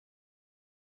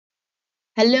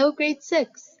Hello, grade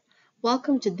 6.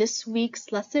 Welcome to this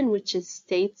week's lesson, which is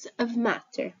States of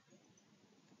Matter.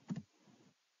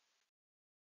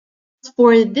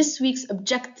 For this week's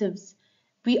objectives,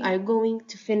 we are going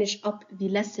to finish up the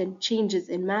lesson Changes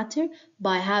in Matter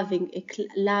by having a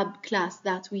lab class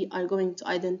that we are going to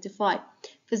identify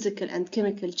physical and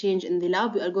chemical change in the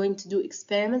lab. We are going to do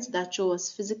experiments that show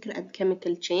us physical and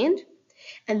chemical change.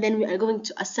 And then we are going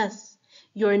to assess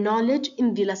your knowledge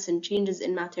in the lesson Changes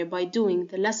in Matter by doing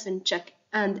the lesson check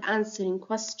and answering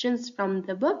questions from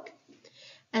the book.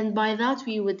 And by that,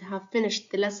 we would have finished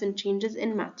the lesson Changes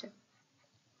in Matter.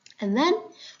 And then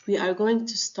we are going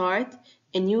to start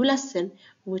a new lesson,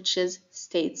 which is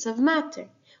States of Matter.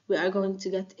 We are going to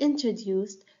get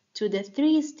introduced to the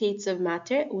three states of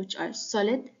matter, which are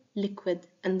solid, liquid,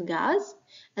 and gas.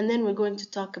 And then we're going to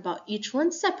talk about each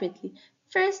one separately.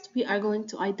 First, we are going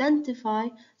to identify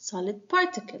solid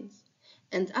particles.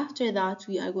 And after that,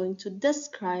 we are going to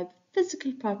describe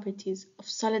physical properties of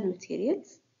solid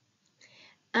materials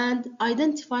and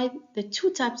identify the two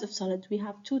types of solid. We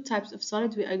have two types of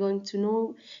solid. We are going to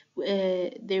know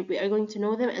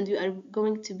them, and we are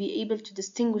going to be able to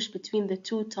distinguish between the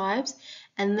two types.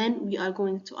 And then we are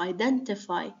going to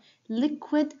identify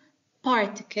liquid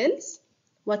particles.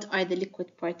 What are the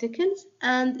liquid particles?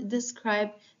 And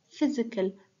describe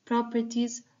physical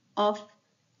properties of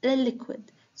a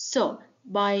liquid. So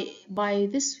by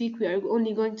this week, we are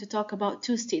only going to talk about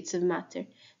two states of matter,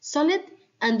 solid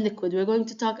and liquid. We're going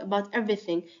to talk about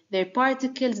everything, their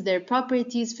particles, their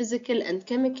properties, physical and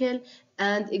chemical,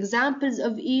 and examples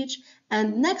of each.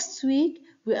 And next week,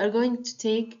 we are going to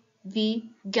take the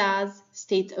gas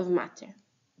state of matter.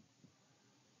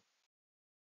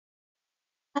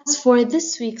 As for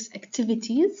this week's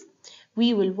activities,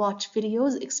 we will watch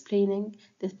videos explaining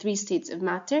the three states of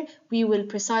matter. We will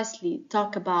precisely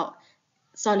talk about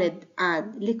solid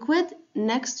and liquid.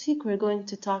 Next week, we're going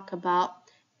to talk about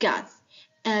gas.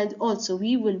 And also,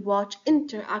 we will watch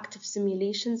interactive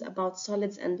simulations about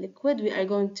solids and liquid. We are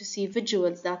going to see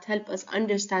visuals that help us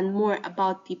understand more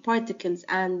about the particles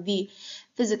and the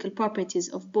physical properties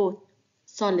of both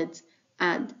solids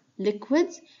and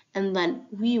liquids. And then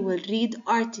we will read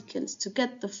articles to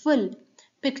get the full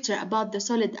picture about the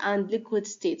solid and liquid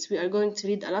states. We are going to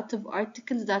read a lot of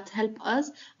articles that help us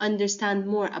understand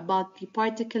more about the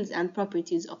particles and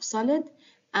properties of solid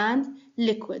and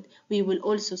liquid. We will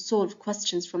also solve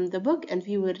questions from the book, and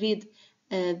we will read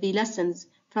the lessons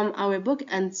from our book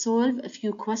and solve a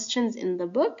few questions in the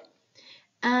book.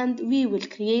 And we will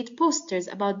create posters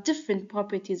about different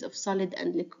properties of solid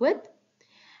and liquid.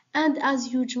 And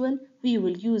as usual, we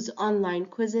will use online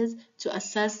quizzes to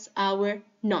assess our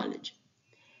knowledge.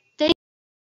 Thank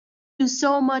you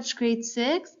so much, grade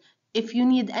 6. If you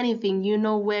need anything, you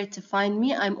know where to find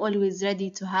me. I'm always ready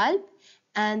to help.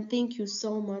 And thank you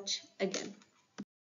so much again.